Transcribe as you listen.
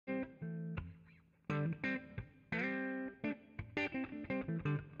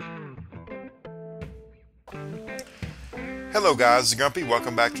Hello guys, it's Grumpy.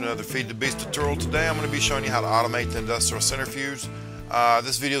 Welcome back to another Feed the Beast tutorial. Today I'm going to be showing you how to automate the industrial centrifuge.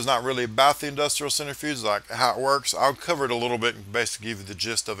 This video is not really about the industrial centrifuge, like how it works. I'll cover it a little bit and basically give you the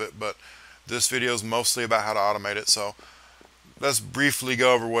gist of it, but this video is mostly about how to automate it. So let's briefly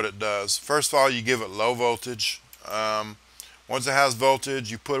go over what it does. First of all, you give it low voltage. Once it has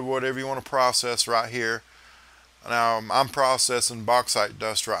voltage, you put whatever you want to process right here. Now I'm processing bauxite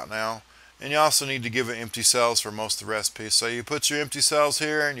dust right now. And you also need to give it empty cells for most of the recipe. So you put your empty cells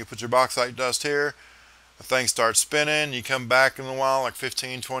here and you put your bauxite dust here. The thing starts spinning. You come back in a while, like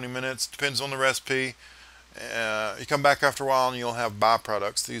 15-20 minutes, depends on the recipe. You come back after a while and you'll have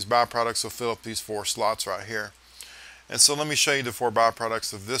byproducts. These byproducts will fill up these 4 slots right here. And so let me show you the 4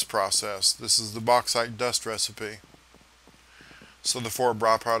 byproducts of this process. This is the bauxite dust recipe. So the 4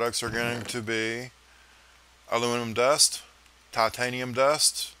 byproducts are going to be aluminum dust, titanium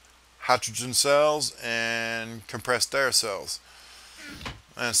dust, hydrogen cells, and compressed air cells.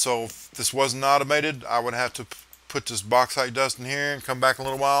 And so if this wasn't automated, I would have to put this bauxite dust in here and come back in a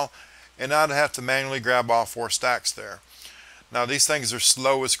little while, and I'd have to manually grab all 4 stacks there. Now these things are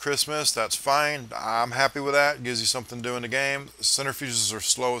slow as Christmas. That's fine. I'm happy with that. It gives you something to do in the game. Centrifuges are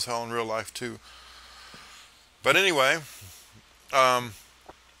slow as hell in real life too. But anyway,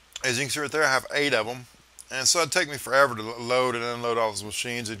 as you can see right there, I have 8 of them. And so it'd take me forever to load and unload all those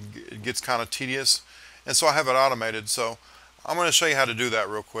machines. It gets kind of tedious. And so I have it automated. So I'm going to show you how to do that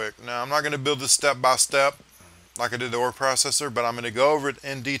real quick. Now I'm not going to build this step by step like I did the ore processor, but I'm going to go over it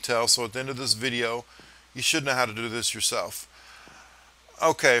in detail. So at the end of this video, you should know how to do this yourself.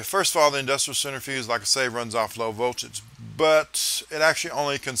 Okay, first of all, the industrial centrifuge, like I say, runs off low voltage, but it actually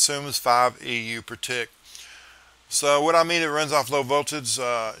only consumes 5 EU per tick. So what I mean, it runs off low voltage.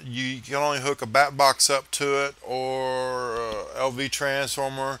 You can only hook a bat box up to it, or a LV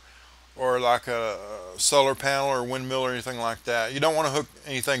transformer, or like a solar panel or windmill or anything like that. You don't want to hook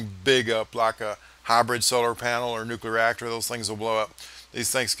anything big up like a hybrid solar panel or nuclear reactor. Those things will blow up. These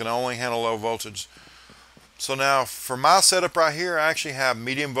things can only handle low voltage. So now for my setup right here, I actually have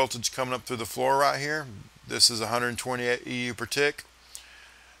medium voltage coming up through the floor right here. This is 128 EU per tick.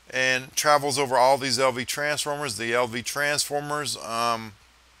 And travels over all these LV transformers. The LV transformers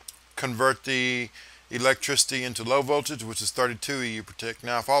convert the electricity into low voltage, which is 32 EU per tick.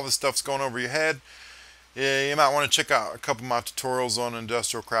 Now, if all this stuff's going over your head, you might want to check out a couple of my tutorials on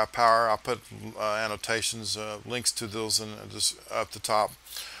industrial craft power. I'll put annotations, links to those just up the top.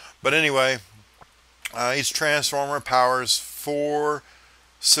 But anyway, each transformer powers 4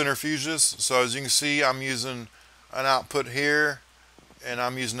 centrifuges. So as you can see, I'm using an output here, and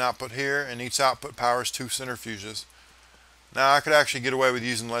I'm using output here, and each output powers 2 centrifuges. Now I could actually get away with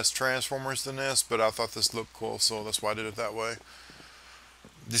using less transformers than this, but I thought this looked cool, so that's why I did it that way.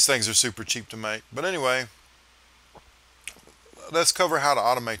 These things are super cheap to make. But anyway, let's cover how to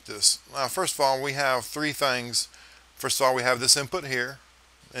automate this. Now first of all, we have 3 things. First of all, we have this input here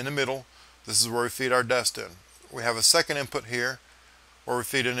in the middle. This is where we feed our dust in. We have a second input here where we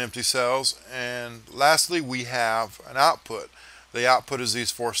feed in empty cells, and lastly we have an output. The output is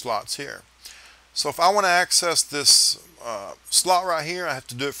these 4 slots here. So if I want to access this slot right here, I have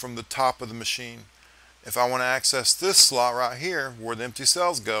to do it from the top of the machine. If I want to access this slot right here where the empty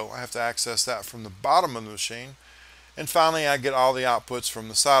cells go, I have to access that from the bottom of the machine. And finally, I get all the outputs from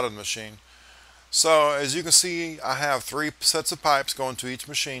the side of the machine. So as you can see, I have 3 sets of pipes going to each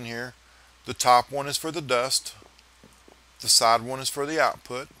machine here. The top one is for the dust, the side one is for the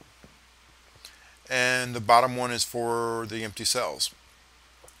output, and the bottom one is for the empty cells.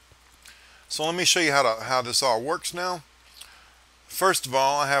 So let me show you how this all works now. First of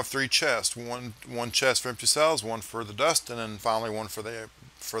all, I have 3 chests. One chest for empty cells, one for the dust, and then finally one for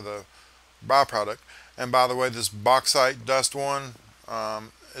the byproduct. And by the way, this bauxite dust one,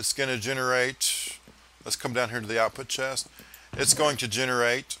 it's going to generate, let's come down here to the output chest. It's going to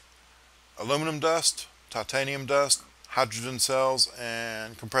generate aluminum dust, titanium dust, hydrogen cells,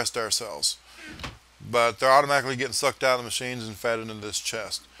 and compressed air cells. But they're automatically getting sucked out of the machines and fed into this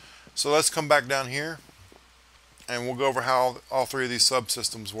chest. So let's come back down here and we'll go over how all 3 of these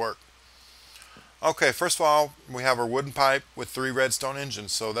subsystems work. Okay, first of all, we have our wooden pipe with 3 redstone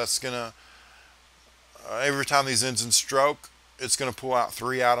engines. So that's gonna every time these engines stroke, it's gonna pull out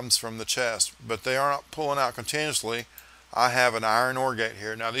 3 atoms from the chest, but they aren't pulling out continuously. I have an iron ore gate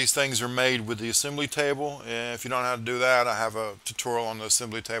here. Now these things are made with the assembly table. If you don't know how to do that, I have a tutorial on the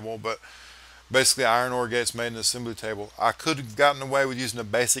assembly table, but basically iron ore gates made in the assembly table. I could have gotten away with using a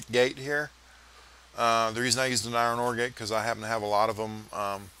basic gate here. The reason I used an iron ore gate because I happen to have a lot of them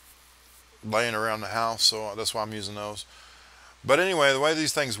laying around the house, so that's why I'm using those. But anyway, the way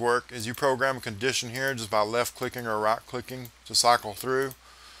these things work is you program a condition here just by left clicking or right clicking to cycle through.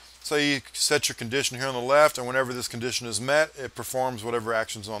 So you set your condition here on the left, and whenever this condition is met, it performs whatever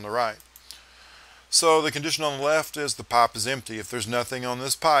actions on the right. So the condition on the left is the pipe is empty. If there's nothing on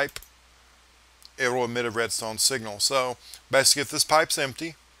this pipe, it will emit a redstone signal. So basically, if this pipe's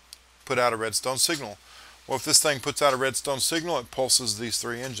empty, put out a redstone signal. Well, if this thing puts out a redstone signal, it pulses these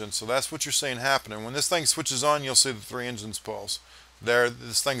 3 engines. So that's what you're seeing happening. When this thing switches on, you'll see the 3 engines pulse. There,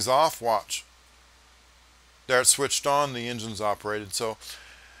 this thing's off, watch. There, it's switched on, the engine's operated. So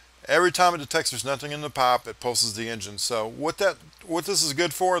every time it detects there's nothing in the pipe, it pulses the engine. So what this is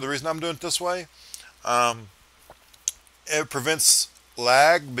good for, the reason I'm doing it this way, it prevents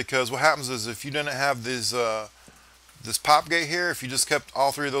lag, because what happens is if you didn't have this pipe gate here, if you just kept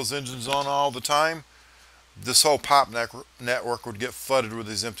all 3 of those engines on all the time, this whole pipe network would get flooded with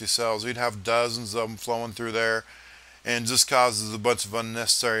these empty cells. You'd have dozens of them flowing through there, and just causes a bunch of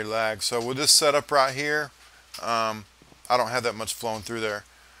unnecessary lag. So with this setup right here, I don't have that much flowing through there.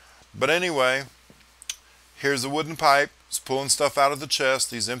 But anyway, here's the wooden pipe. It's pulling stuff out of the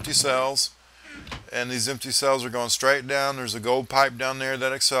chest, these empty cells, and these empty cells are going straight down. There's a gold pipe down there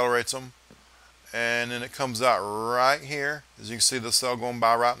that accelerates them, and then it comes out right here, as you can see the cell going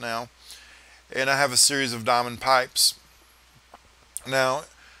by right now. And I have a series of diamond pipes. Now,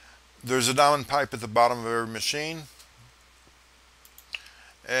 there's a diamond pipe at the bottom of every machine,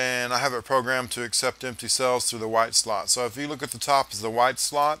 and I have it programmed to accept empty cells through the white slot. So if you look at the top is the white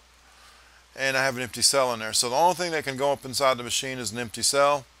slot, and I have an empty cell in there. So the only thing that can go up inside the machine is an empty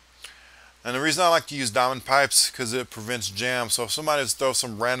cell. And the reason I like to use diamond pipes is because it prevents jam. So if somebody just throws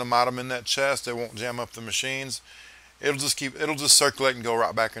some random item in that chest, it won't jam up the machines. It'll just circulate and go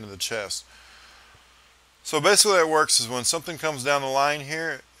right back into the chest. So basically how it works is when something comes down the line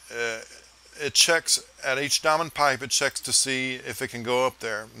here, it checks at each diamond pipe, it checks to see if it can go up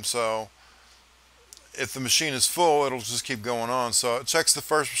there. And so if the machine is full, it'll just keep going on. So it checks the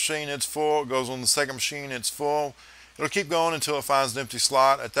first machine, it's full. It goes on the second machine, it's full. It'll keep going until it finds an empty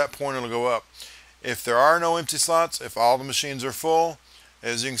slot. At that point, it'll go up. If there are no empty slots, if all the machines are full,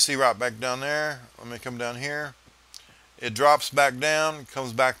 as you can see right back down there, let me come down here. It drops back down,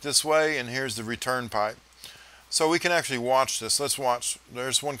 comes back this way, and here's the return pipe. So we can actually watch this. Let's watch.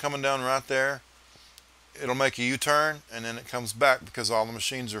 There's one coming down right there. It'll make a U-turn, and then it comes back because all the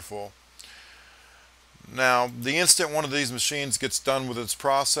machines are full. Now, the instant one of these machines gets done with its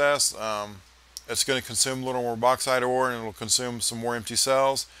process, it's going to consume a little more bauxite ore, and it'll consume some more empty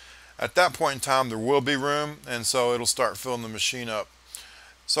cells. At that point in time, there will be room, and so it'll start filling the machine up.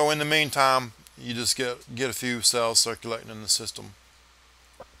 So in the meantime, you just get a few cells circulating in the system.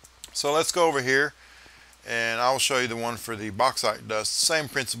 So let's go over here, and I'll show you the one for the bauxite dust. Same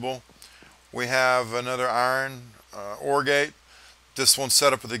principle. We have another iron ore gate. This one's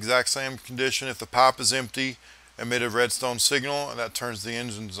set up with the exact same condition. If the pipe is empty, emit a redstone signal, and that turns the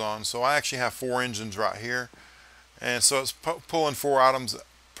engines on. So I actually have 4 engines right here, and so it's pulling 4 items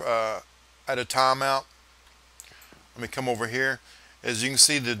at a time out. Let me come over here. As you can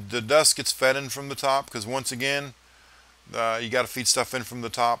see, the dust gets fed in from the top, because once again, you got to feed stuff in from the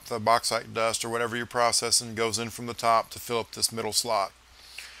top. The bauxite dust or whatever you're processing goes in from the top to fill up this middle slot.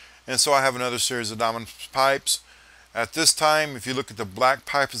 And so I have another series of diamond pipes. At this time, if you look at the black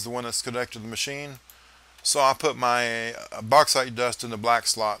pipe is the one that's connected to the machine. So I put my bauxite dust in the black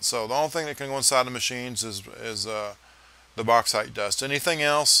slot. So the only thing that can go inside the machines is the bauxite dust. Anything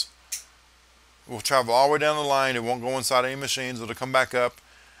else will travel all the way down the line. It won't go inside any machines. It'll come back up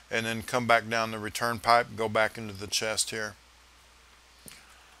and then come back down the return pipe and go back into the chest here.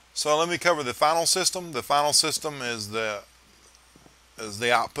 So let me cover the final system. The final system is the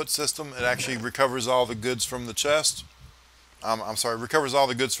output system. It actually recovers all the goods from the chest. I'm sorry, recovers all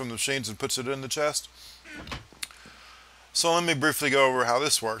the goods from the machines and puts it in the chest. So let me briefly go over how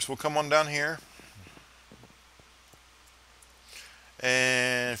this works. We'll come on down here.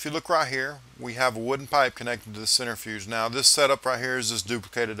 And if you look right here, we have a wooden pipe connected to the centrifuge. Now this setup right here is just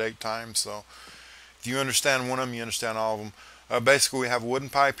duplicated 8 times. So if you understand one of them, you understand all of them. Basically, we have a wooden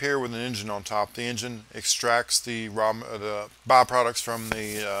pipe here with an engine on top. The engine extracts the byproducts from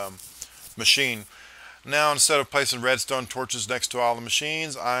the machine. Now, instead of placing redstone torches next to all the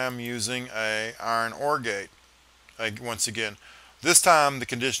machines, I am using a iron ore gate. Once again, this time the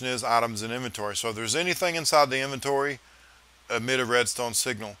condition is items in inventory. So if there's anything inside the inventory, emit a redstone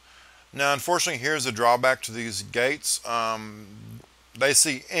signal. Now, unfortunately, here's a drawback to these gates. They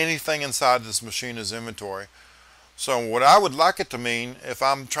see anything inside this machine as inventory. So what I would like it to mean, if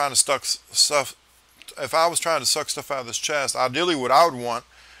I'm trying to suck stuff, if I was trying to suck stuff out of this chest, ideally what I would want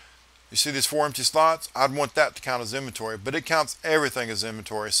You see these 4 empty slots? I'd want that to count as inventory, but it counts everything as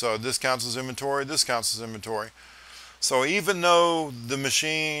inventory. So this counts as inventory, this counts as inventory. So even though the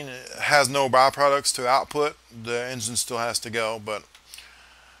machine has no byproducts to output, the engine still has to go. But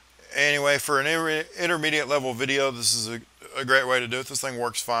anyway, for an intermediate level video, this is a great way to do it. This thing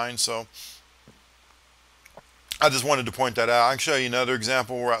works fine. So I just wanted to point that out. I can show you another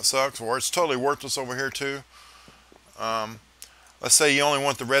example where it sucks, or it's totally worthless over here too. Let's say you only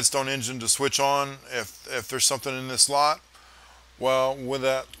want the Redstone engine to switch on if there's something in this slot. Well, with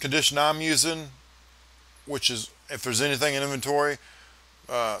that condition I'm using, which is if there's anything in inventory,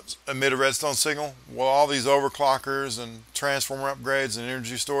 emit a redstone signal. Well, all these overclockers and transformer upgrades and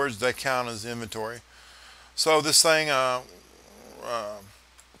energy storage, they count as inventory. So this thing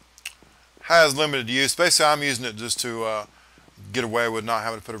has limited use. Basically, I'm using it just to get away with not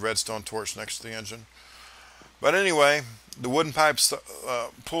having to put a redstone torch next to the engine. But anyway, the wooden pipes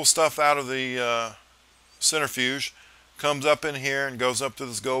pull stuff out of the centrifuge, comes up in here and goes up to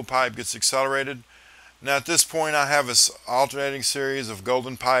this gold pipe, gets accelerated. Now at this point I have this alternating series of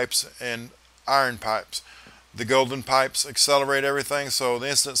golden pipes and iron pipes. The golden pipes accelerate everything, so the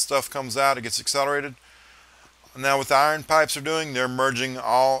instant stuff comes out, it gets accelerated. Now what the iron pipes are doing, they're merging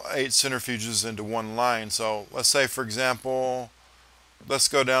all 8 centrifuges into one line. So let's say, for example, let's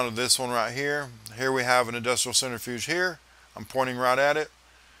go down to this one right here. Here we have an industrial centrifuge here. I'm pointing right at it.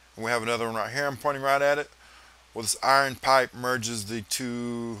 And we have another one right here. I'm pointing right at it. Well, this iron pipe merges the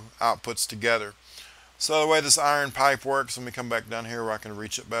 2 outputs together. So the way this iron pipe works, let me come back down here where I can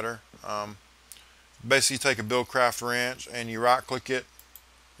reach it better. Basically, you take a BuildCraft wrench and you right click it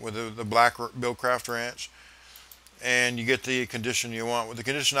with the black BuildCraft wrench, and you get the condition you want. Well, the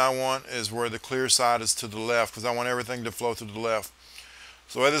condition I want is where the clear side is to the left, because I want everything to flow to the left.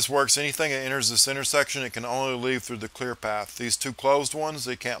 So the way this works, anything that enters this intersection, it can only leave through the clear path. These 2 closed ones,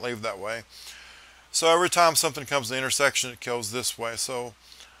 they can't leave that way. So every time something comes to the intersection, it goes this way. So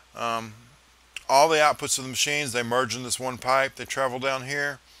all the outputs of the machines, they merge in this one pipe, they travel down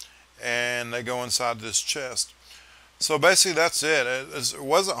here, and they go inside this chest. So basically that's it. It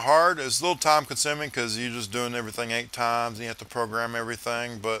wasn't hard. It's a little time consuming because you're just doing everything 8 times and you have to program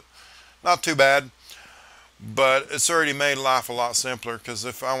everything, but not too bad. But it's already made life a lot simpler, because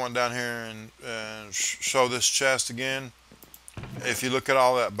if I went down here and show this chest again, if you look at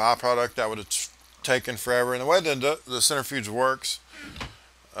all that byproduct, that would have taken forever. And the way the centrifuge works,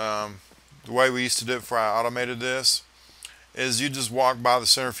 the way we used to do it before I automated this, is you just walk by the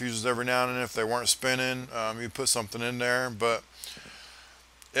centrifuges every now and then. If they weren't spinning, you put something in there, but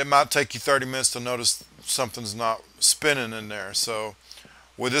it might take you 30 minutes to notice something's not spinning in there. So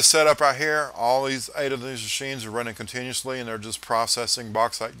with this setup right here, all these 8 of these machines are running continuously, and they're just processing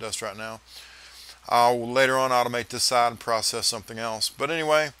bauxite dust right now. I'll later on automate this side and process something else. But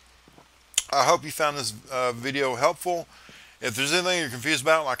anyway, I hope you found this video helpful. If there's anything you're confused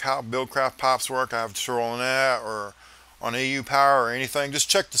about, like how BuildCraft pipes work, I have a tutorial on that, or on EU Power or anything, just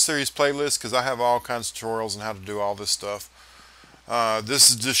check the series playlist, because I have all kinds of tutorials on how to do all this stuff. This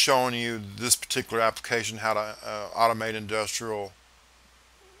is just showing you this particular application, how to automate industrial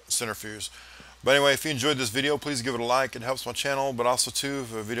centrifuge. But anyway, if you enjoyed this video, please give it a like. It helps my channel, but also too,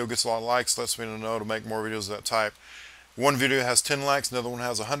 if a video gets a lot of likes, lets me know to make more videos of that type. One video has 10 likes, another one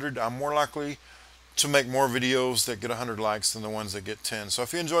has 100. I'm more likely to make more videos that get 100 likes than the ones that get 10. So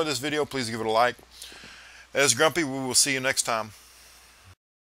if you enjoyed this video, please give it a like. As Grumpy, we will see you next time.